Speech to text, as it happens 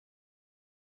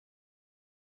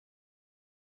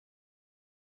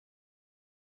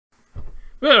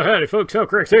Well, howdy folks,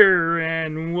 Hellcracks here,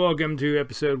 and welcome to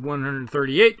episode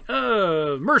 138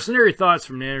 of Mercenary Thoughts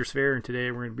from the Inner Sphere. And today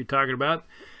we're going to be talking about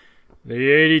the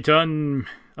 80-ton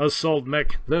assault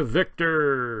mech, the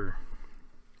Victor.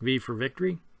 V for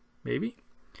victory, maybe?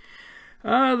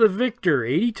 The Victor,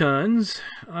 80 tons.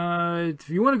 If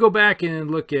you want to go back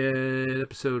and look at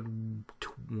episode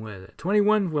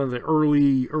 21, one of the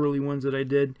early ones that I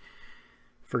did,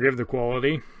 forgive the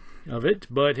quality of it,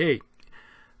 but hey,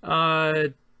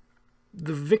 the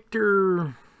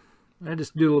Victor, I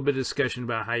just do a little bit of discussion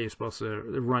about how you're supposed to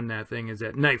run that thing as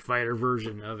that night fighter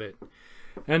version of it.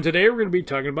 And today we're going to be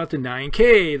talking about the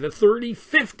 9K, the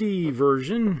 3050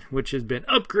 version, which has been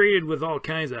upgraded with all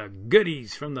kinds of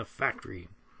goodies from the factory.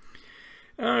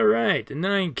 Alright, the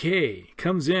 9K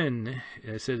comes in,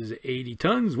 it says 80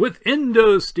 tons with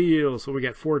endo steel. So we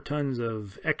got 4 tons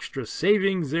of extra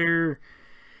savings there.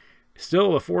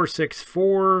 Still a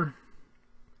 464.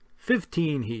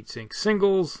 15 heatsink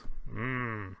singles.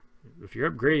 If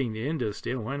you're upgrading the endo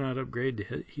steel, why not upgrade the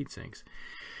heatsinks?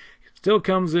 Still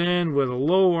comes in with a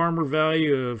low armor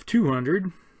value of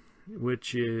 200,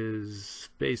 which is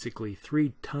basically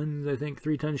 3 tons, I think,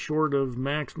 3 tons short of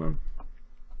maximum.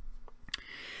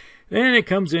 Then it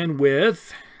comes in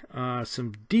with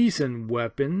some decent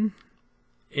weapon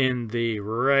in the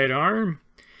right arm.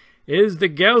 Is the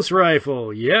Gauss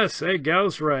rifle. Yes, a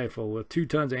Gauss rifle with 2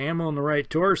 tons of ammo in the right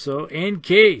torso and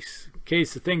case, in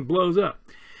case the thing blows up.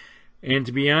 And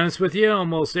to be honest with you,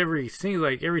 almost every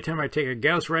time I take a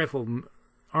Gauss rifle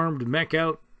armed mech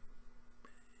out,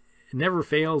 it never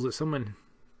fails that someone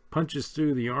punches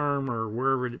through the arm or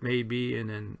wherever it may be,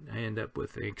 and then I end up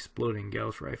with an exploding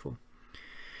Gauss rifle.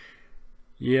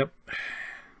 Yep,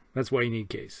 that's why you need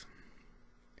case.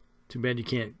 Too bad you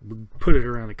can't put it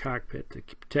around the cockpit to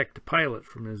protect the pilot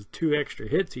from his 2 extra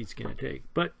hits he's going to take.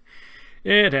 But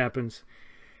it happens.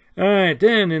 Alright,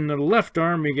 then in the left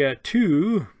arm we got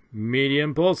 2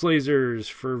 medium pulse lasers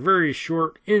for very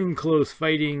short in-close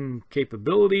fighting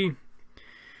capability.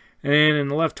 And in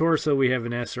the left torso we have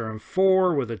an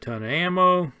SRM-4 with a ton of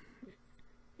ammo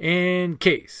and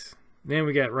case. Then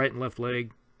we got right and left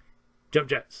leg jump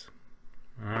jets.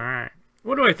 Alright,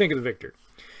 what do I think of the Victor?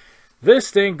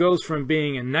 This thing goes from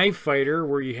being a knife fighter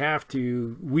where you have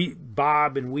to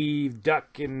bob and weave,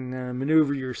 duck and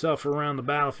maneuver yourself around the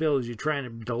battlefield as you're trying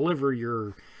to deliver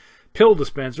your pill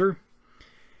dispenser,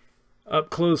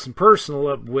 up close and personal,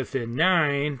 up within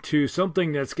 9, to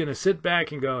something that's going to sit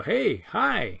back and go, hey,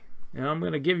 hi, and I'm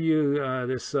going to give you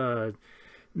this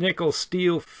nickel,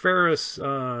 steel, ferrous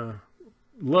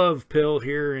love pill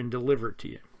here and deliver it to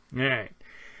you. All right,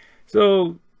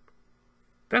 so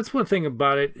that's one thing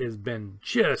about it has been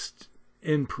just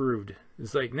improved.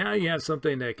 It's like now you have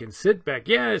something that can sit back.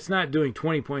 Yeah, it's not doing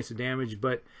 20 points of damage,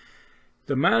 but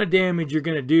the amount of damage you're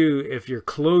going to do if you're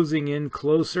closing in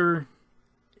closer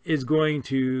is going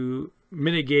to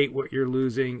mitigate what you're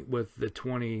losing with the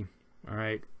 20. All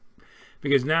right,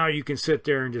 because now you can sit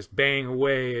there and just bang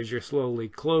away as you're slowly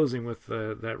closing with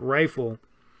that rifle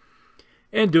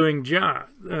and doing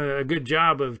a good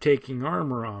job of taking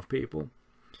armor off people.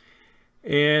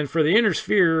 And for the inner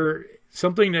sphere,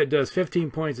 something that does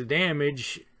 15 points of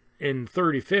damage in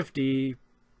 30-50,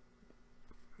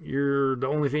 the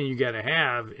only thing you got to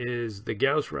have is the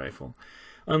Gauss rifle.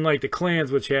 Unlike the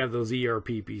clans, which have those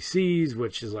ERPPCs,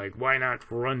 which is like, why not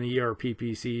run the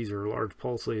ERPPCs or large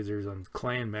pulse lasers on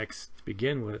clan mechs to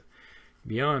begin with?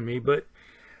 Beyond me. But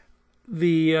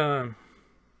the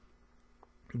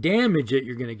damage that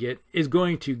you're going to get is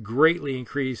going to greatly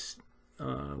increase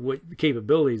what the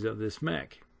capabilities of this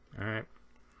mech. All right,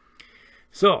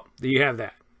 so you have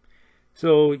that.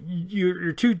 So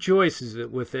your 2 choices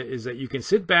with it is that you can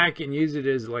sit back and use it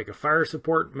as like a fire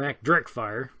support mech, direct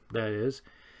fire, that is,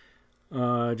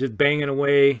 just banging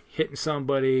away, hitting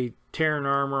somebody, tearing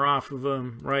armor off of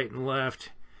them right and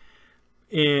left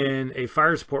in a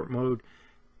fire support mode.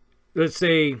 Let's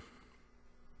say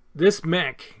this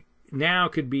mech now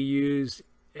could be used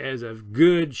as a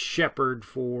good shepherd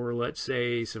for, let's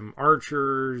say, some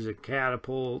archers and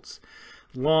catapults,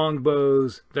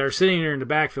 longbows that are sitting there in the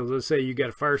backfield. Let's say you got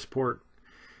a fire support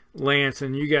lance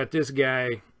and you got this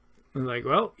guy, and like,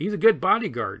 well, he's a good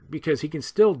bodyguard because he can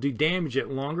still do damage at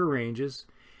longer ranges,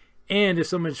 and if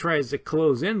someone tries to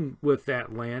close in with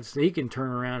that lance, he can turn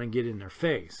around and get in their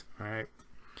face. All right,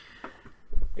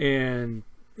 and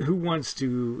who wants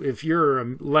to, if you're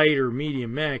a light or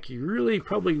medium mech, you really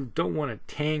probably don't want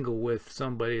to tangle with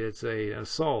somebody that's an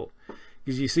assault,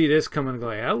 because you see this coming and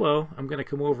go, hello, I'm going to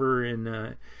come over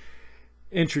and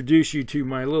introduce you to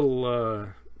my little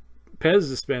Pez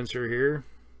dispenser here.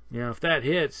 You know, if that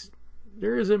hits,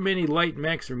 there isn't many light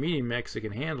mechs or medium mechs that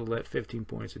can handle that 15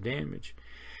 points of damage.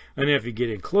 And if you get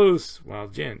in close, well,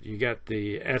 gent, you got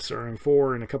the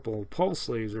SRM4 and a couple of pulse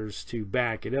lasers to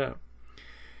back it up.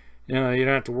 Now, you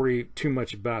don't have to worry too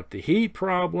much about the heat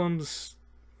problems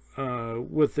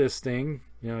with this thing,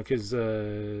 you know, because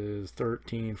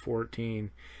 13,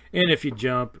 14, and if you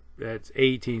jump, that's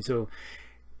 18. So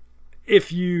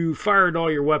if you fired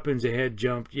all your weapons ahead,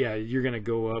 jumped, yeah, you're going to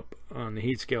go up on the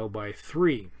heat scale by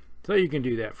 3. So you can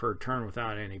do that for a turn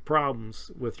without any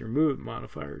problems with your movement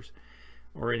modifiers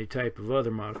or any type of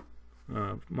other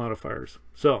modifiers.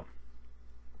 So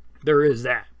there is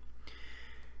that.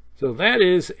 So that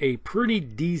is a pretty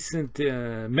decent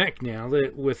mech now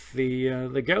with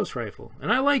the Gauss rifle,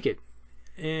 and I like it.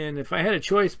 And if I had a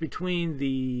choice between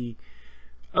the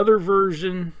other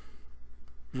version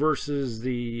versus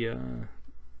the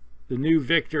new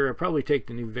Victor, I'd probably take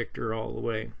the new Victor all the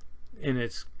way. And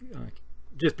it's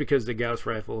just because the Gauss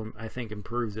rifle, I think,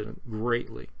 improves it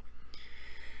greatly.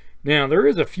 Now, there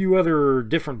is a few other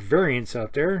different variants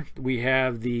out there. We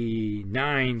have the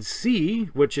 9C,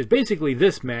 which is basically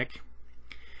this mech,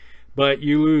 but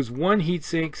you lose 1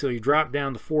 heatsink, so you drop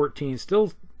down to 14.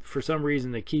 Still, for some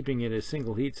reason, they're keeping it as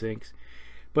single heatsinks,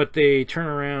 but they turn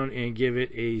around and give it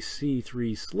a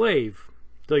C3 slave.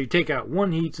 So you take out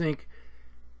 1 heatsink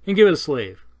and give it a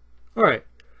slave. All right.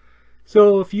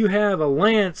 So if you have a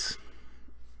lance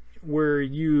where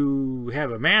you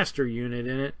have a master unit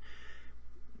in it,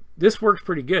 this works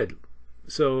pretty good.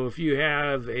 So if you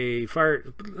have a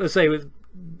fire, let's say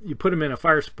you put him in a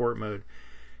fire support mode,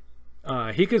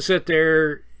 he could sit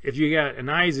there. If you got an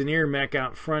eyes and ear mech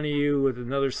out in front of you with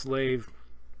another slave,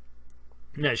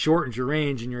 and that shortens your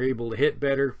range and you're able to hit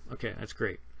better, okay, that's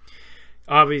great.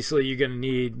 Obviously, you're going to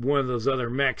need one of those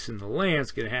other mechs in the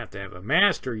lance. Going to have a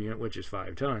master unit, which is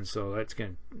 5 tons. So that's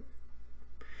going to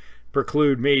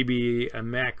preclude maybe a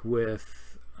mech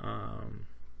with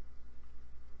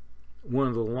one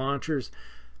of the launchers.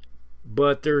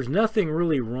 But there's nothing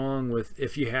really wrong with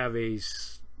if you have a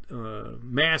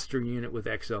master unit with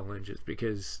XL engines,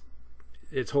 because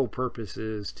its whole purpose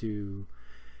is to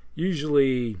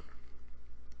usually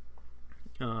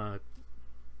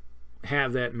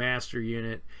have that master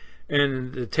unit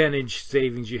and the 10-inch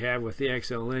savings you have with the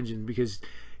XL engine, because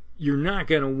you're not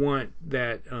going to want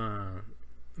that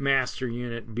master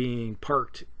unit being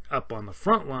parked up on the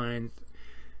front line,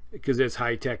 because it's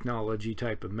high technology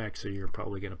type of mech, so you're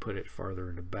probably going to put it farther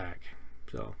in the back.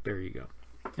 So there you go.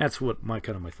 That's what my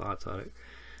thoughts on it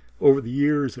over the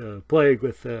years playing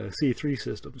with C3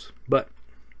 systems. But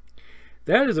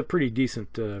that is a pretty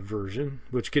decent version,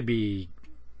 which could be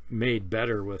made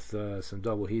better with some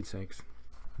double heat sinks.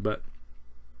 But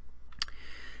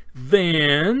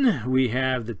then we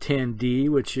have the 10D,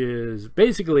 which is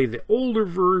basically the older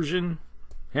version,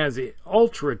 has the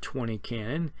Ultra 20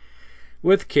 cannon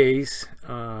with case,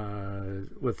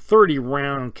 with 30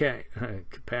 round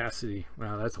capacity.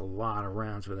 Wow, that's a lot of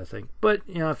rounds for that thing. But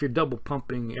you know, if you're double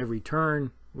pumping every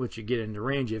turn, which you get into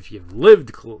range if you've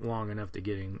lived long enough to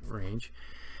get in range,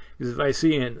 because if I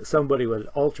see somebody with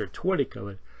Ultra 20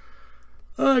 coming,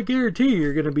 I guarantee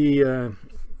you're going to be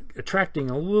attracting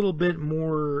a little bit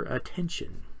more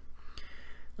attention.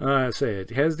 So it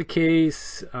has the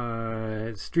case.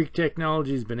 Streak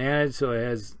technology has been added, so it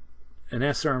has an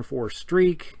SRM4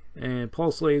 streak, and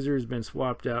pulse laser has been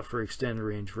swapped out for extended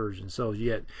range version. So you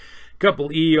get a couple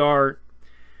ER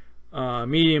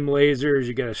medium lasers,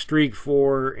 you got a streak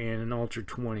 4 and an Ultra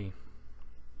 20,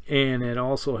 and it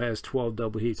also has 12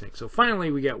 double heat sinks. So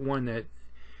finally we got one that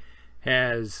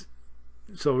has,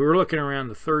 so we were looking around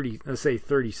the 30, let's say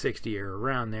 3060 or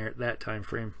around there at that time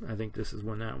frame. I think this is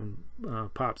when that one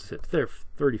pops at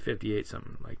 3058,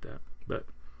 something like that. But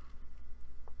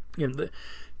you know,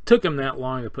 took them that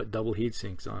long to put double heat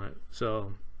sinks on it,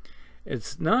 so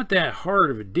it's not that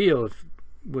hard of a deal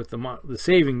with the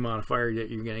saving modifier that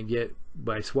you're going to get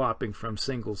by swapping from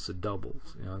singles to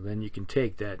doubles. You know, then you can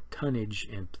take that tonnage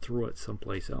and throw it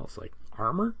someplace else, like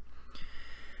armor.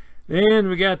 Then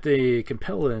we got the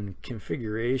compelling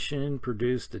configuration,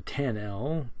 produced the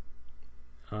 10L,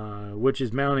 which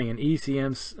is mounting an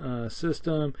ECM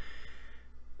system.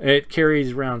 It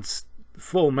carries around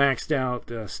full maxed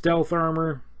out stealth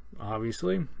armor,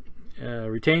 obviously.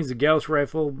 Retains the Gauss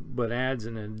rifle, but adds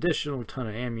an additional ton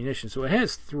of ammunition. So it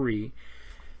has 3.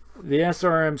 The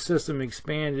SRM system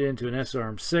expanded into an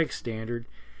SRM6 standard,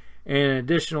 and an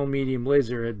additional medium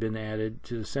laser had been added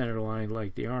to the center line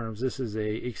like the arms. This is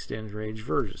a extended range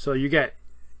version. So you got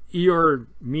ER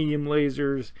medium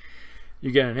lasers,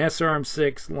 you got an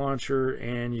SRM6 launcher,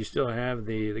 and you still have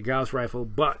the Gauss rifle,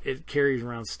 but it carries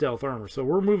around stealth armor. So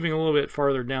we're moving a little bit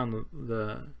farther down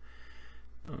the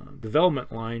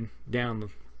development line down the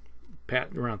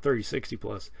around 3060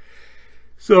 plus.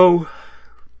 So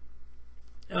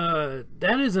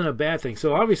that isn't a bad thing.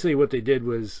 So obviously what they did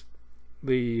was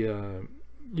the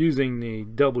using the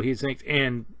double heat sinks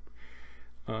and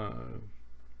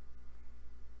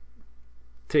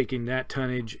taking that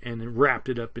tonnage and wrapped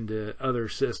it up into other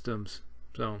systems.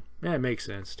 So yeah, it makes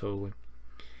sense totally.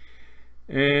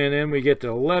 And then we get to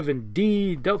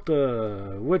 11D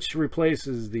Delta, which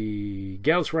replaces the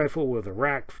Gauss rifle with a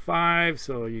Rack 5.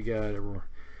 So you got a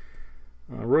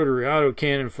rotary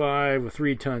autocannon 5 with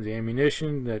 3 tons of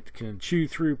ammunition that can chew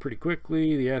through pretty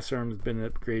quickly. The S-arm has been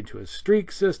upgraded to a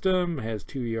streak system, has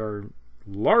 2ER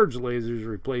large lasers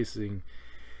replacing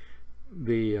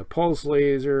the pulse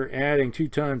laser, adding 2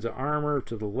 tons of armor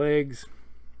to the legs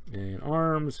and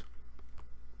arms.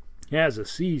 It has a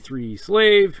C3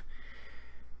 slave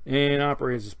and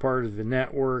operates as part of the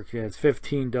network. It has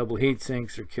 15 double heat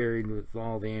sinks are carried with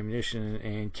all the ammunition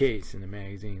and case in the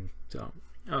magazine. So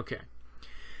okay,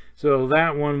 so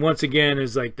that one once again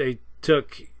is like they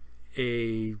took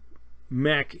a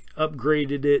mech,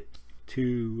 upgraded it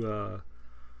to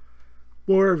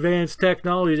more advanced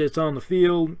technology that's on the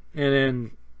field, and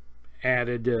then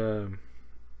added a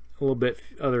little bit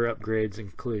other upgrades,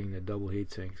 including the double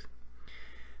heat sinks.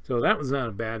 So that was not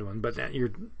a bad one, but that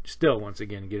you're still once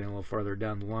again getting a little farther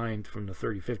down the line from the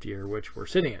 3050 era, which we're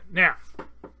sitting at. Now,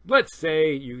 let's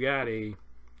say you got a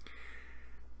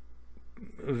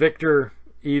Victor,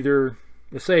 either,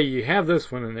 let's say you have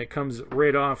this one and it comes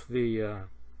right off the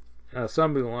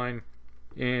assembly line,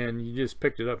 and you just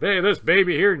picked it up. Hey, this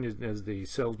baby here, and as the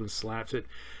salesman slaps it,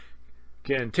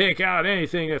 can take out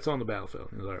anything that's on the battlefield.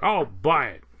 And he's like, I'll buy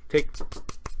it.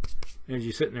 As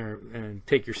you sitting there and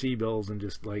take your C-bills and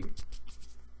just like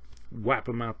whap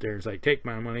them out there. It's like, take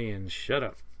my money and shut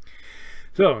up.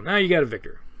 So now you got a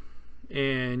Victor,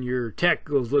 and your tech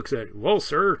looks at, well,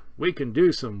 sir, we can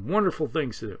do some wonderful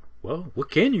things to do. Well, what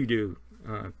can you do?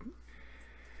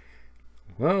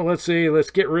 Well, let's see,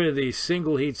 let's get rid of these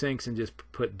single heat sinks and just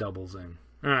put doubles in.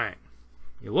 All right,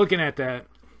 you're looking at that,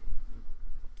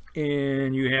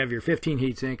 and you have your 15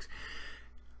 heat sinks.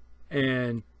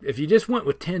 And if you just went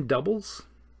with 10 doubles,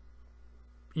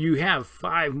 you have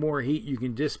 5 more heat you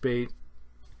can dissipate,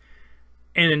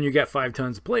 and then you got 5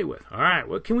 tons to play with. All right,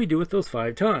 what can we do with those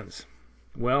 5 tons?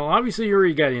 Well, obviously you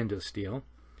already got into steel,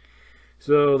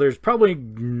 so there's probably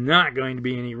not going to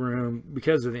be any room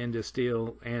because of the end of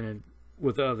steel, and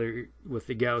with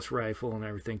the Gauss rifle and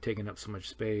everything taking up so much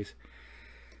space.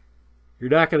 You're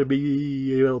not going to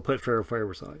be able to put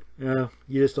fire side. You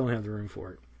just don't have the room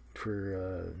for it,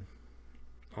 for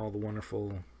all the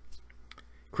wonderful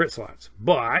crit slots.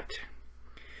 But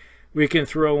we can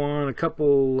throw on a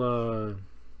couple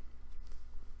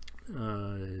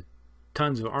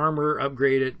tons of armor,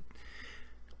 upgrade it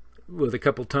with a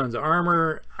couple tons of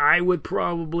armor. I would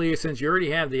probably, since you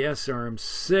already have the SRM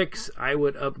 6, I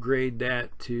would upgrade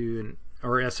that to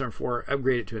or SRM 4,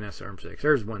 upgrade it to an SRM 6.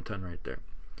 There's 1 ton right there.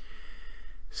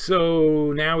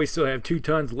 So now we still have 2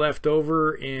 tons left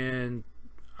over, and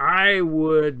I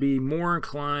would be more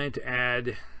inclined to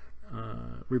add,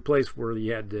 replace where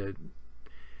you had the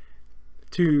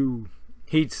 2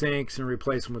 heat sinks and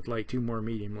replace them with like 2 more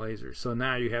medium lasers. So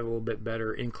now you have a little bit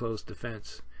better enclosed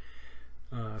defense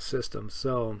system.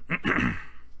 So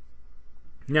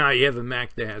now you have a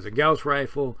mech that has a Gauss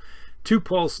rifle, 2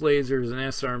 pulse lasers, an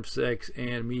SRM 6,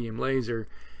 and a medium laser.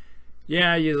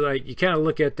 Yeah, you kind of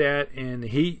look at that, and the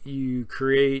heat you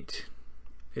create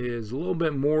is a little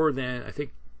bit more than I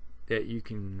think that you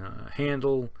can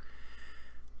handle.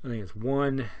 I think it's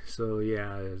 1. So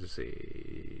yeah, let's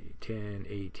see, 10,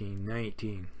 18,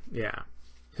 19. Yeah.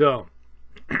 So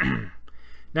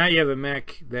now you have a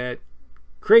mech that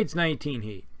creates 19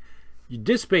 heat. You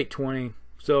dissipate 20.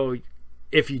 So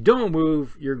if you don't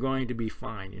move, you're going to be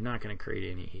fine. You're not going to create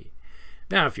any heat.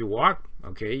 Now, if you walk,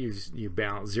 okay, you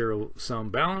balance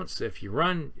zero-sum balance. If you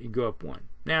run, you go up 1.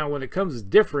 Now, when it comes to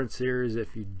difference here is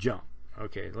if you jump.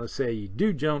 Okay, let's say you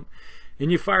do jump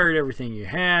and you fired everything you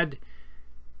had,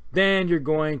 then you're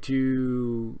going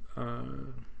to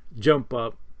jump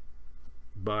up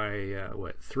by,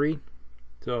 what, 3?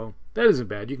 So that isn't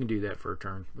bad. You can do that for a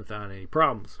turn without any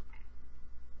problems.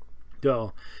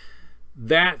 So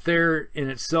that there in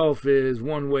itself is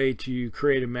one way to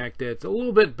create a mech that's a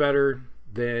little bit better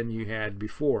than you had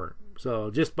before.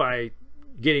 So just by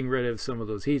getting rid of some of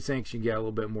those heat sinks, you get a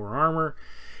little bit more armor.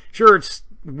 Sure, it's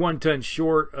 1 ton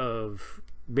short of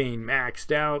being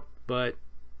maxed out, but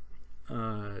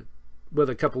with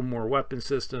a couple more weapon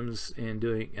systems and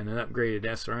an upgraded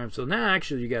SRM, so now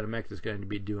actually you got a mech that's going to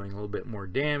be doing a little bit more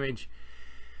damage,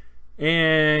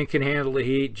 and can handle the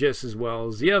heat just as well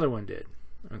as the other one did.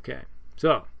 Okay,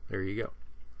 so there you go.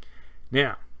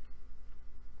 Now,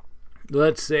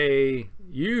 let's say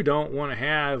you don't want to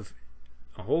have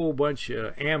a whole bunch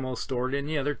of ammo stored in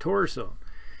the other torso.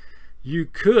 You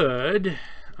could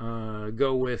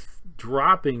go with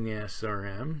dropping the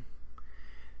SRM,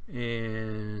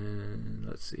 and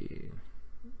let's see,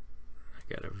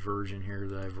 I got a version here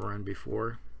that I've run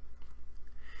before.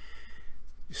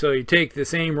 So you take the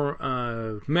same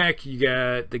mech, you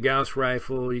got the Gauss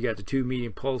rifle, you got the 2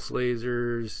 medium pulse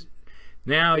lasers.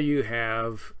 Now you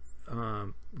have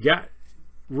got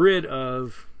rid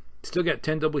of, still got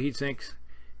 10 double heat sinks.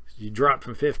 You drop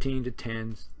from 15 to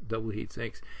 10 double heat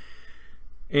sinks.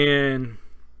 And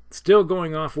still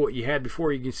going off what you had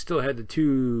before, you still had the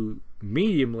 2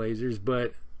 medium lasers,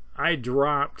 but I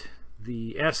dropped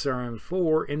the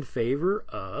SRM4 in favor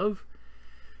of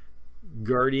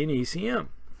Guardian ECM.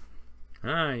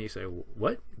 You say,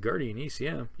 what? Guardian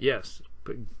ECM? Yes,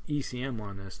 put ECM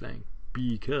on this thing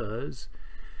because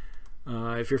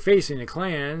if you're facing the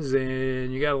clans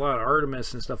and you got a lot of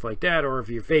Artemis and stuff like that, or if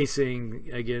you're facing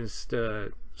against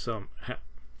some,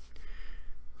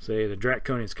 say the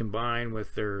Draconians combined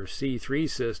with their C3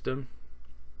 system,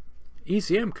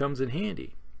 ECM comes in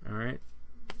handy. All right,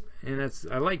 and that's,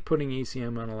 I like putting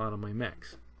ECM on a lot of my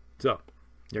mechs. So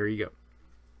there you go.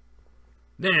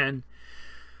 Then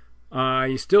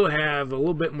you still have a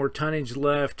little bit more tonnage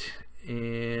left,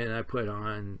 and I put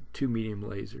on 2 medium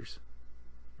lasers.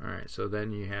 Alright, so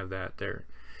then you have that there.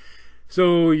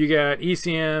 So you got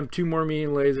ECM, 2 more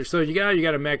medium lasers. So you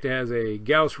got a mech that has a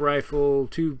Gauss rifle,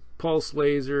 2 pulse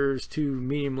lasers, 2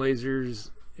 medium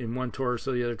lasers in one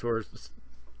torso, the other torso,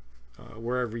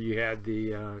 wherever you had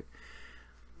the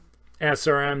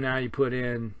SRM, now you put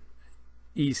in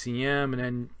ECM and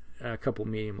then a couple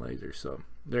medium lasers. So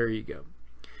there you go.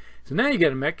 So now you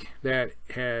got a mech that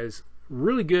has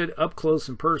really good up close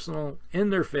and personal in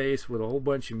their face with a whole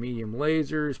bunch of medium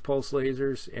lasers, pulse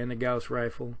lasers, and the Gauss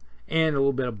rifle, and a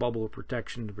little bit of bubble of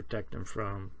protection to protect them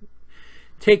from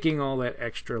taking all that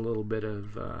extra little bit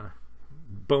of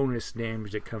bonus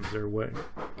damage that comes their way.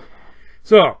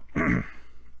 So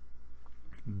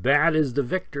that is the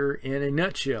Victor in a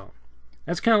nutshell.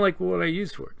 That's kind of like what I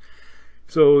used for it.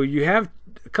 So you have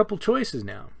a couple choices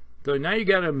now. So now you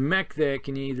got a mech that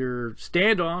can either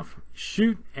stand off,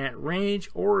 shoot at range,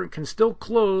 or it can still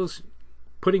close,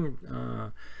 putting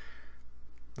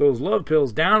those love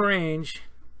pills down range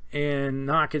and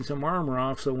knocking some armor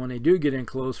off, so when they do get in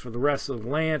close, for the rest of the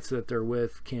lance that they're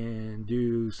with can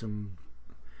do some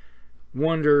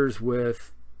wonders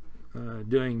with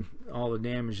doing all the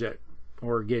damage that,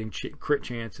 or getting crit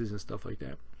chances and stuff like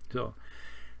that. So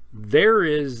there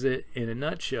is it in a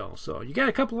nutshell. So you got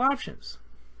a couple options.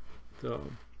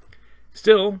 So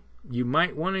still, you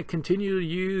might want to continue to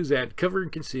use that cover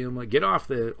and concealment. Get off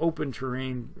the open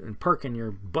terrain and parking your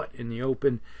butt in the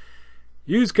open.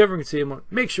 Use cover and concealment.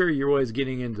 Make sure you're always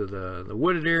getting into the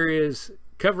wooded areas,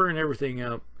 covering everything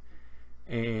up,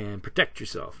 and protect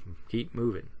yourself. Keep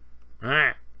moving.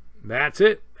 Alright, that's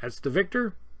it. That's the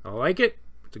Victor. I like it.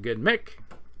 It's a good mech,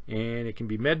 and it can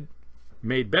be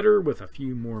made better with a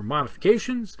few more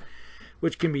modifications,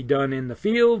 which can be done in the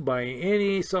field by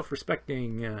any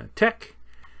self-respecting tech.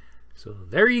 So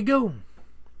there you go.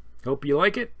 Hope you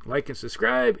like it. Like and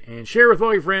subscribe and share with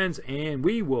all your friends, and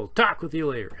we will talk with you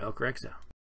later. Hellcracks out.